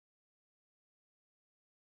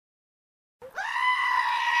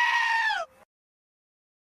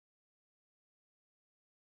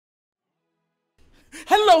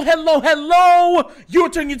Hello, hello, hello. You're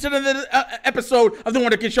tuning into another episode of The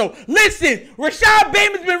Wunderkind Show. Listen, Rashod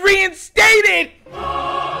Bateman's been reinstated.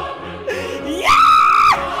 Yeah!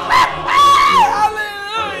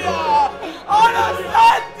 Hallelujah! On a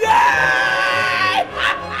Sunday!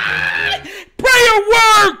 Prayer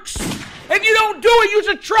works! If you don't do it, you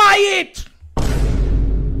should try it.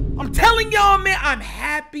 I'm telling y'all, man, I'm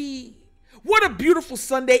happy. What a beautiful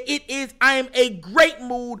Sunday it is. I am in a great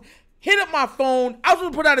mood. Hit up my phone. I was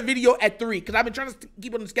going to put out a video at 3 because I've been trying to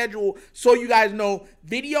keep it on the schedule so you guys know.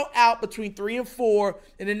 Video out between 3 and 4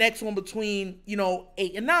 and the next one between,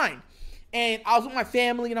 8 and 9. And I was with my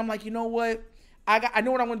family and I'm like, you know what? I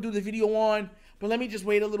know what I want to do the video on, but let me just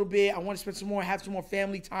wait a little bit. I want to spend have some more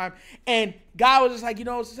family time. And God was just like,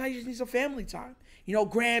 sometimes you just need some family time.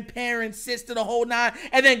 Grandparents, sister, the whole nine.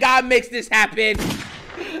 And then God makes this happen.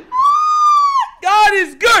 God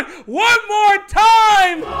is good. One more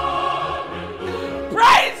time.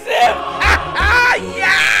 Praise him.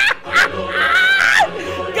 Yeah.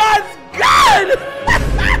 God's good.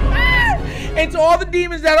 And to all the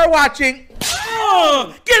demons that are watching,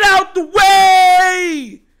 get out the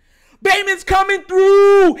way. Bateman's coming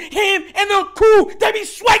through. Him and the crew, they be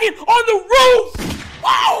swagging on the roof.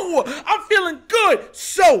 Whoa, I'm feeling good.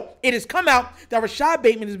 So it has come out that Rashod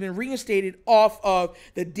Bateman has been reinstated off of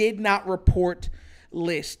the did not report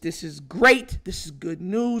list. This is great. This is good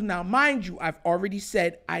news. Now, mind you, I've already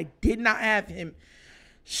said I did not have him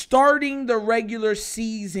starting the regular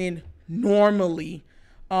season normally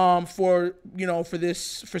for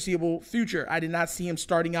this foreseeable future. I did not see him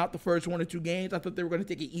starting out the first 1 or 2 games. I thought they were going to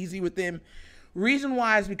take it easy with him. Reason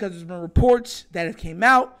why is because there's been reports that have came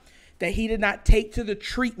out that he did not take to the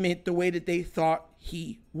treatment the way that they thought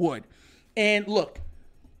he would. And look,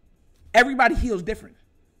 everybody heals different.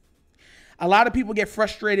 A lot of people get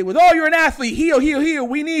frustrated with, you're an athlete, heal,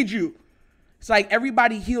 we need you. It's like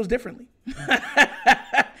everybody heals differently.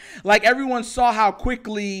 Like everyone saw how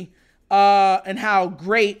quickly and how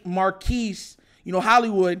great Marquise,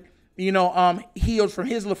 Hollywood, healed from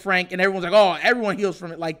his LaFranc, and everyone's like, everyone heals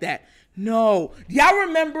from it like that. No. Do y'all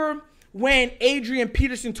remember when Adrian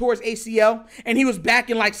Peterson tore his ACL and he was back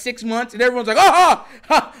in like 6 months and everyone's like,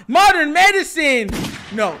 modern medicine.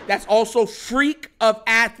 No, that's also freak of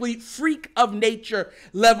athlete, freak of nature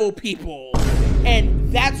level people.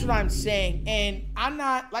 And that's what I'm saying. And I'm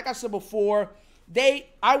not, like I said before,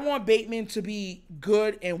 I want Bateman to be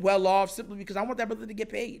good and well off simply because I want that brother to get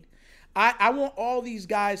paid. I want all these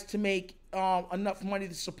guys to make enough money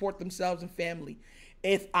to support themselves and family.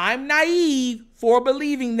 If I'm naive for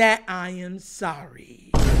believing that, I am sorry.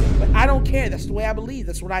 But I don't care. That's the way I believe.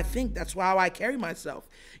 That's what I think. That's how I carry myself.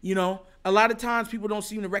 A lot of times people don't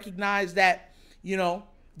seem to recognize that,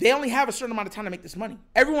 they only have a certain amount of time to make this money.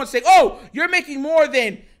 Everyone's saying, you're making more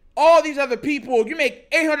than all these other people. You make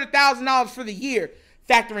 $800,000 for the year.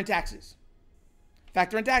 Factor in taxes.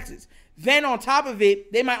 Then on top of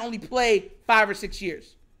it, they might only play 5 or 6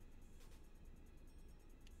 years.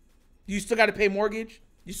 You still got to pay mortgage.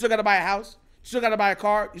 You still got to buy a house. You still got to buy a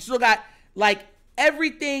car. You still got,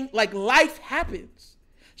 everything, life happens.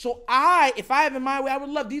 So if I have in my way, I would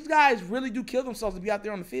love, these guys really do kill themselves to be out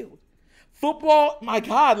there on the field. Football, my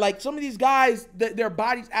God, some of these guys, their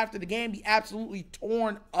bodies after the game be absolutely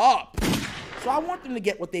torn up. So I want them to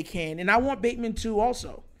get what they can, and I want Bateman to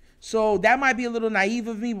also. So that might be a little naive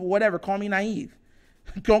of me, but whatever, call me naive.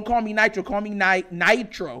 Don't call me Nitro, call me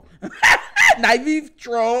Nitro.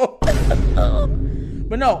 Nitro.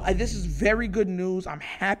 But no, this is very good news. I'm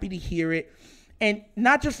happy to hear it. And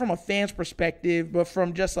not just from a fan's perspective, but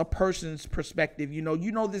from just a person's perspective.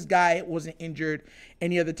 This guy wasn't injured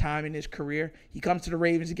any other time in his career. He comes to the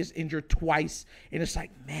Ravens, he gets injured twice. And it's like,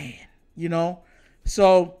 man,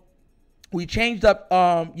 So we changed up,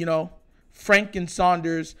 Frank and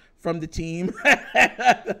Saunders from the team.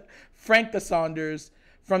 Frank Saunders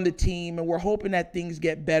from the team, and we're hoping that things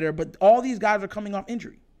get better. But all these guys are coming off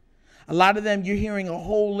injury. A lot of them, you're hearing a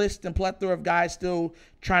whole list and plethora of guys still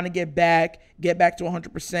trying to get back to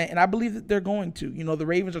 100%. And I believe that they're going to. The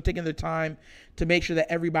Ravens are taking their time to make sure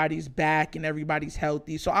that everybody's back and everybody's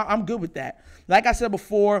healthy. So I'm good with that. Like I said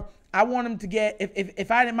before, I want him to get,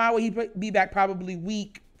 if I had it my way, he'd be back probably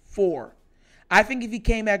week 4. I think if he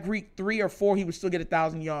came back week 3 or 4, he would still get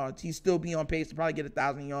 1,000 yards. He'd still be on pace to probably get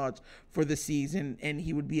 1,000 yards for the season, and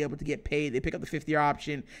he would be able to get paid. They pick up the 5th-year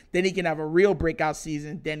option. Then he can have a real breakout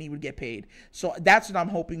season. Then he would get paid. So that's what I'm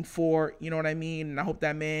hoping for. You know what I mean? And I hope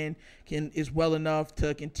that man is well enough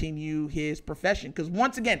to continue his profession. Because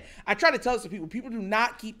once again, I try to tell this to people. People do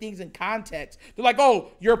not keep things in context. They're like,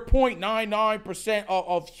 you're 0.99%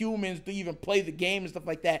 of humans to even play the game and stuff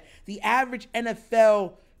like that. The average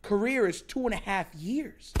NFL career is 2.5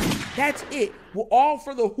 years. That's it. Well, all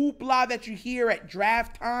for the hoopla that you hear at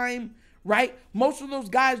draft time, right? Most of those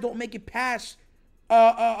guys don't make it past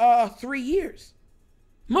 3 years.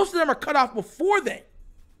 Most of them are cut off before then.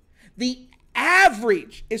 The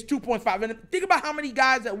average is 2.5. And think about how many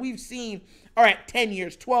guys that we've seen are at 10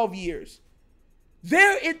 years, 12 years.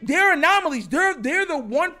 They're anomalies. They're the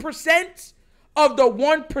 1% of the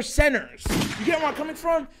 1%ers. You get where I'm coming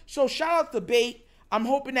from? So shout out to Bate. I'm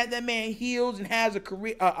hoping that man heals and has a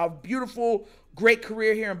career, a beautiful, great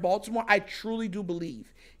career here in Baltimore. I truly do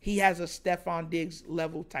believe he has a Stephon Diggs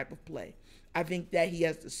level type of play. I think that he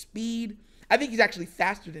has the speed. I think he's actually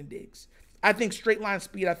faster than Diggs. I think straight line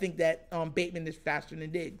speed, I think that Bateman is faster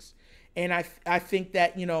than Diggs. And I think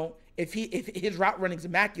that, if his route running is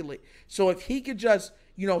immaculate. So if he could just,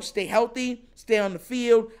 stay healthy, stay on the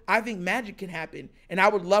field, I think magic can happen. And I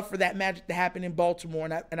would love for that magic to happen in Baltimore.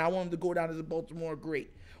 And I want him to go down as a Baltimore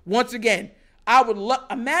great. Once again, I would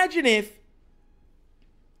imagine if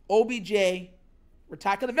OBJ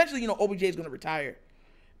retired, because eventually, OBJ is going to retire.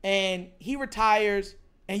 And he retires,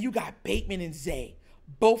 and you got Bateman and Zay,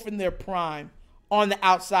 both in their prime on the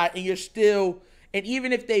outside, and you're still, and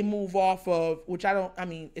even if they move off of, which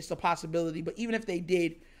it's a possibility, but even if they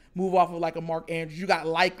did move off of like a Mark Andrews, you got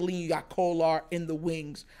Likely, you got Kolar in the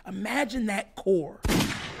wings. Imagine that core.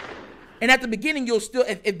 And at the beginning, you'll still,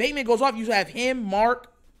 if Bateman goes off, you have him,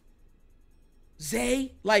 Mark,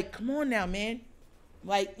 Zay. Like, come on now, man.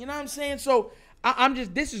 Like, you know what I'm saying? So,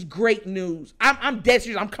 this is great news. I'm dead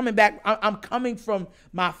serious. I'm coming back. I'm coming from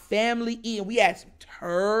my family eating. We had some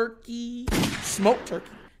turkey, smoked turkey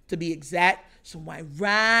to be exact, some white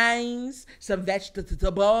rice, some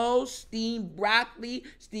vegetables, steamed broccoli,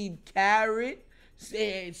 steamed carrot,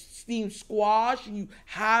 steamed squash, and you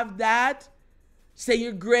have that. Say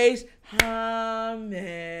your grace,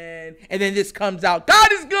 amen. And then this comes out.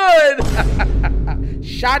 God is good.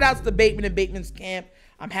 Shout outs to Bateman and Bateman's camp.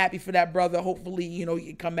 I'm happy for that brother. Hopefully, he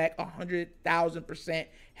can come back 100,000%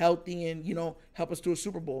 healthy and, help us to a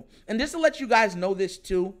Super Bowl. And just to let you guys know this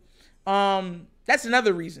too, that's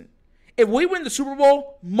another reason. If we win the Super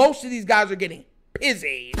Bowl, most of these guys are getting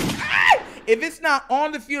pizzy. If it's not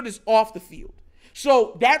on the field, it's off the field.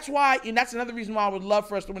 So that's why, and that's another reason why I would love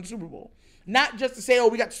for us to win the Super Bowl. Not just to say, oh,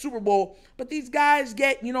 we got the Super Bowl, but these guys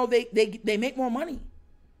get, they make more money.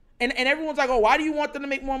 And everyone's like, oh, why do you want them to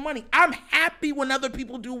make more money? I'm happy when other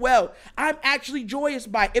people do well. I'm actually joyous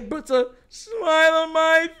by it. It puts a smile on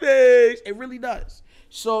my face. It really does.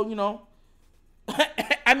 So,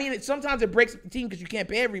 sometimes it breaks up the team because you can't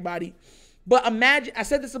pay everybody. But imagine, I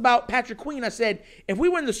said this about Patrick Queen. I said, if we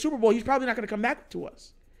win the Super Bowl, he's probably not going to come back to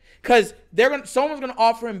us. Because someone's going to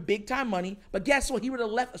offer him big time money. But guess what? He would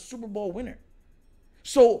have left a Super Bowl winner.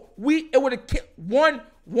 So it would have killed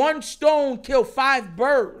one stone kill 5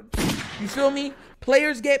 birds. You feel me?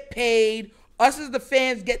 Players get paid. Us as the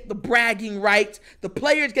fans get the bragging rights. The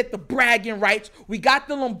players get the bragging rights. We got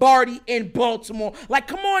the Lombardi in Baltimore. Like,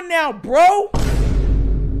 come on now, bro.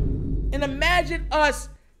 And imagine us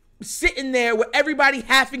sitting there with everybody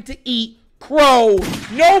having to eat crow.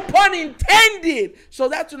 No pun intended. So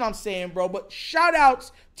that's what I'm saying, bro. But shout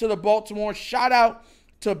outs to the Baltimore. Shout out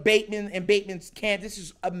to Bateman and Bateman's camp. This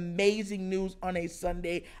is amazing news on a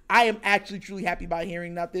Sunday. I am actually truly happy about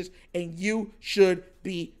hearing about this, and you should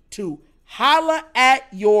be too. Holla at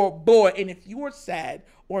your boy. And if you are sad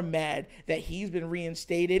or mad that he's been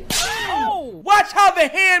reinstated, watch how the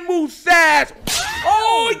hand moves fast.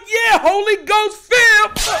 Oh, yeah, Holy Ghost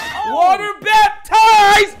filled, water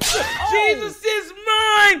baptized. Jesus is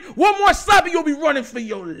mine. One more slap and you'll be running for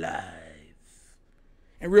your life.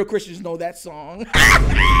 And real Christians know that song.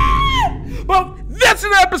 Well, that's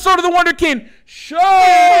an episode of The Wunderkind Show.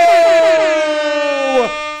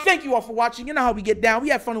 Thank you all for watching. You know how we get down. We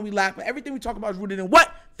have fun and we laugh, but everything we talk about is rooted in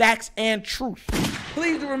what? Facts and truth.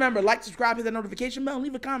 Please do remember, like, subscribe, hit that notification bell, and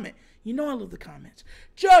leave a comment. You know I love the comments.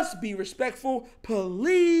 Just be respectful,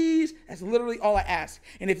 please. That's literally all I ask.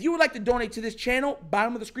 And if you would like to donate to this channel,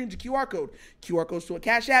 bottom of the screen is a QR code. QR codes to a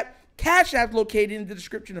Cash App. Cash App located in the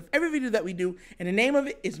description of every video that we do, and the name of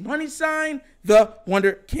it is The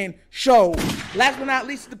Wunderkind Show. Last but not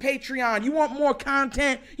least, the Patreon. You want more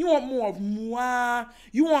content? You want more of moi?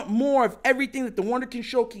 You want more of everything that The Wunderkind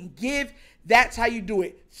Show can give? That's how you do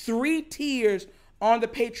it. 3 tiers on the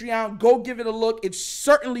Patreon. Go give it a look. It's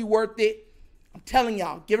certainly worth it. I'm telling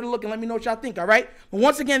y'all, give it a look and let me know what y'all think, all right? But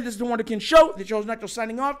once again, this is The Wunderkind Show. The show's Necro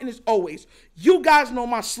signing off, and as always, you guys know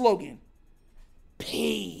my slogan.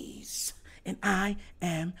 Peace. And I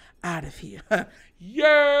am out of here.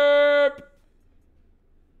 Yeah.